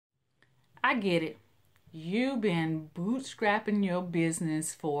I get it. You've been bootstrapping your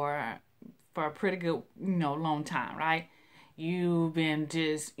business for a pretty good, long time, right? You've been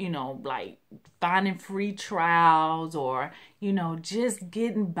just, like finding free trials or, just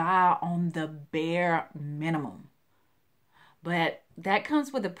getting by on the bare minimum. But that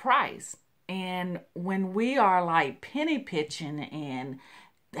comes with a price. And when we are like penny pitching and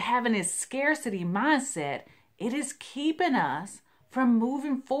having this scarcity mindset, it is keeping us from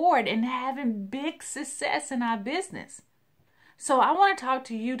moving forward and having big success in our business. So I want to talk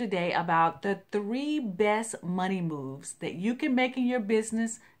to you today about the 3 best money moves that you can make in your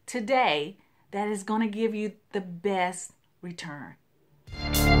business today that is going to give you the best return.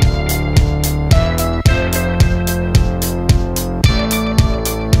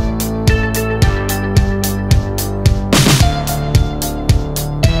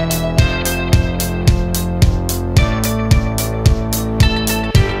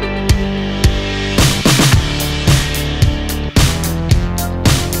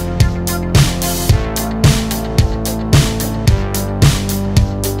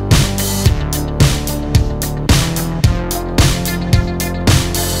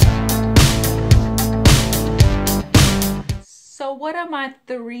 So what are my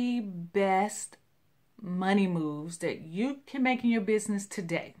 3 best money moves that you can make in your business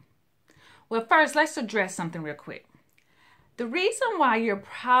today? Well, first, let's address something real quick. The reason why you're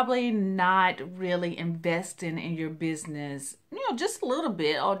probably not really investing in your business, just a little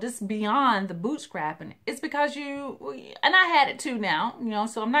bit or just beyond the bootstrapping, is because and I had it too now,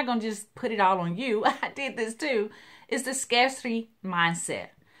 so I'm not going to just put it all on you. I did this too. It's the scarcity mindset.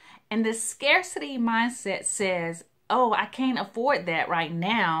 And the scarcity mindset says, oh, I can't afford that right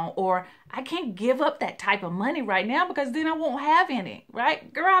now, or I can't give up that type of money right now because then I won't have any,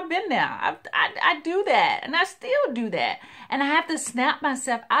 right? Girl, I've been there. I do that, and I still do that. And I have to snap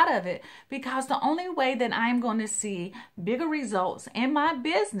myself out of it because the only way that I'm going to see bigger results in my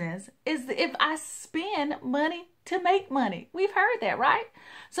business is if I spend money to make money. We've heard that, right?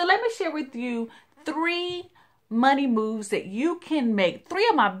 So let me share with you 3 money moves that you can make, 3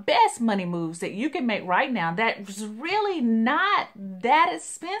 of my best money moves that you can make right now that's really not that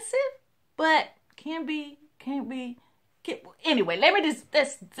expensive, but anyway, let me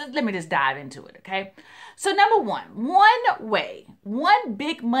just dive into it, okay? So number 1, one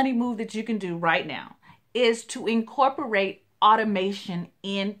big money move that you can do right now is to incorporate automation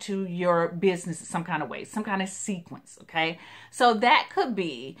into your business in some kind of way, some kind of sequence, okay? So that could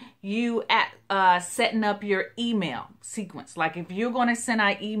be you setting up your email sequence. Like if you're going to send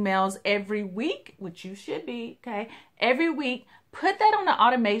out emails every week, which you should be, okay, every week, put that on the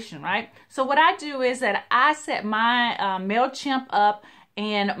automation, right? So what I do is that I set my MailChimp up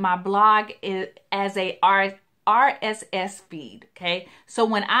and my blog as a RSS feed, okay? So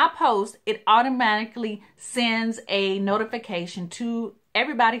when I post, it automatically sends a notification to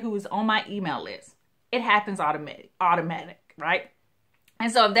everybody who is on my email list. It happens automatic, right?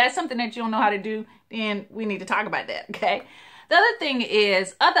 And so if that's something that you don't know how to do, then we need to talk about that, okay? The other thing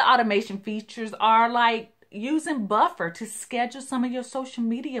is other automation features are like using Buffer to schedule some of your social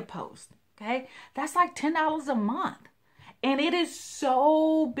media posts, okay? That's like $10 a month. And it is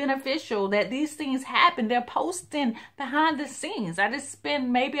so beneficial that these things happen. They're posting behind the scenes. I just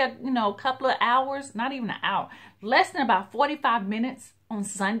spend maybe a couple of hours, not even an hour, less than about 45 minutes on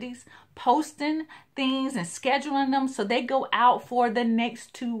Sundays, posting things and scheduling them so they go out for the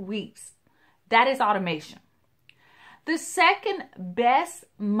next 2 weeks. That is automation. The second best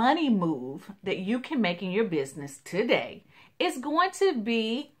money move that you can make in your business today is going to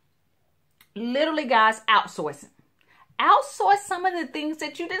be, literally, guys, outsourcing. Outsource some of the things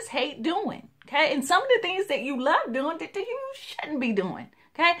that you just hate doing, okay? And some of the things that you love doing that you shouldn't be doing,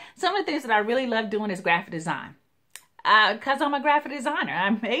 okay? Some of the things that I really love doing is graphic design. Because I'm a graphic designer. I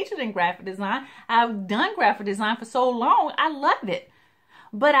majored in graphic design. I've done graphic design for so long. I love it.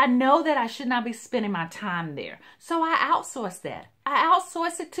 But I know that I should not be spending my time there. So I outsource that. I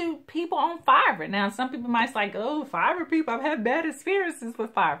outsource it to people on Fiverr. Now, some people might say, like, oh, Fiverr people, I've had bad experiences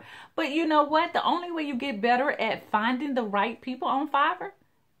with Fiverr. But you know what? The only way you get better at finding the right people on Fiverr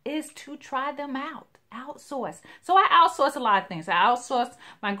is to try them out. Outsource. So I outsource a lot of things. I outsource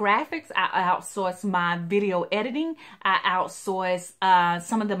my graphics. I outsource my video editing. I outsource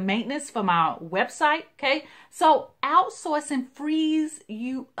some of the maintenance for my website. Okay. So outsourcing frees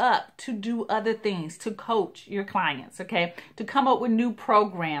you up to do other things, to coach your clients. Okay. To come up with new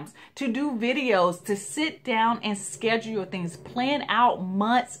programs, to do videos, to sit down and schedule your things, plan out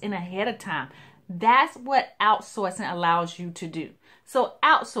months in ahead of time. That's what outsourcing allows you to do. So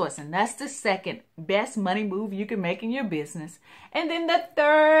outsourcing, that's the second best money move you can make in your business. And then the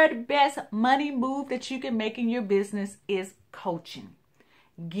third best money move that you can make in your business is coaching.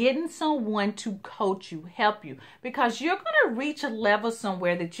 Getting someone to coach you, help you, because you're going to reach a level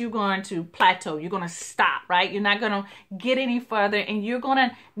somewhere that you're going to plateau. You're going to stop, right? You're not going to get any further, and you're going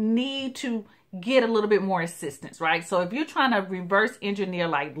to need to get a little bit more assistance, right? So if you're trying to reverse engineer,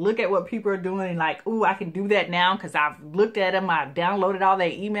 like look at what people are doing and like, ooh, I can do that now because I've looked at them, I've downloaded all their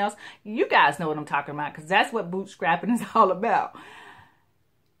emails. You guys know what I'm talking about, because that's what bootstrapping is all about.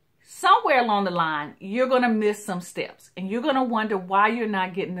 Somewhere along the line, you're going to miss some steps, and you're going to wonder why you're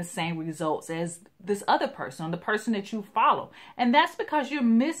not getting the same results as this other person, or the person that you follow. And that's because you're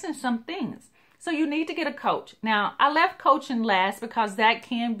missing some things. So you need to get a coach. Now, I left coaching last because that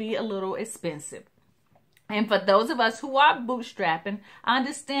can be a little expensive. And for those of us who are bootstrapping, I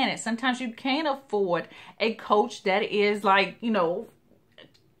understand it. Sometimes you can't afford a coach that is like, you know,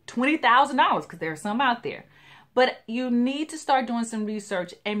 $20,000, because there are some out there. But you need to start doing some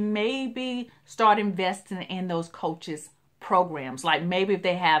research and maybe start investing in those coaches' programs. Like maybe if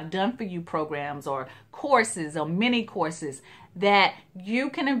they have done for you programs or courses or mini courses, that you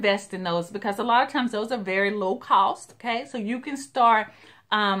can invest in those, because a lot of times those are very low cost. Okay, so you can start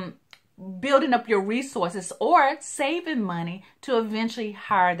building up your resources or saving money to eventually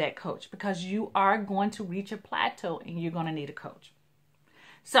hire that coach, because you are going to reach a plateau and you're going to need a coach.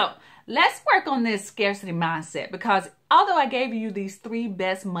 So let's work on this scarcity mindset, because although I gave you these 3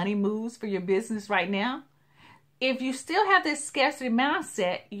 best money moves for your business right now, if you still have this scarcity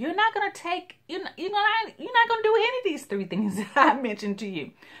mindset, you're not going to you're not going to do any of these 3 things that I mentioned to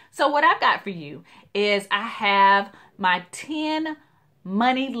you. So what I've got for you is I have my 10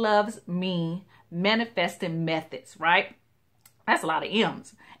 money loves me manifesting methods, right? That's a lot of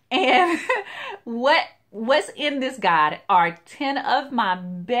M's. And what's in this guide are 10 of my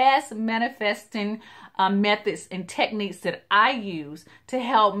best manifesting methods and techniques that I use to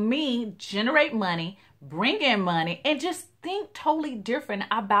help me generate money, bring in money, and just think totally different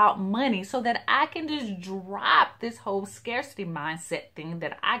about money, so that I can just drop this whole scarcity mindset thing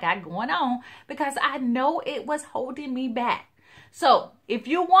that I got going on, because I know it was holding me back. So if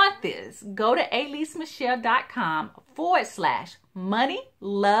you want this, go to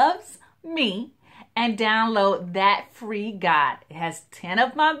aleasemichelle.com/money-loves-me and download that free guide. It has 10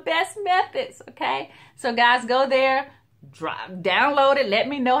 of my best methods, okay? So guys, go there, download it, let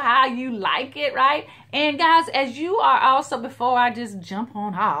me know how you like it, right? And guys, as you are also, before I just jump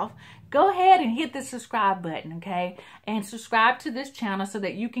on off, go ahead and hit the subscribe button, okay? And subscribe to this channel so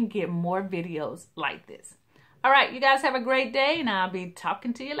that you can get more videos like this. All right, you guys have a great day, and I'll be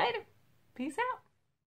talking to you later. Peace out.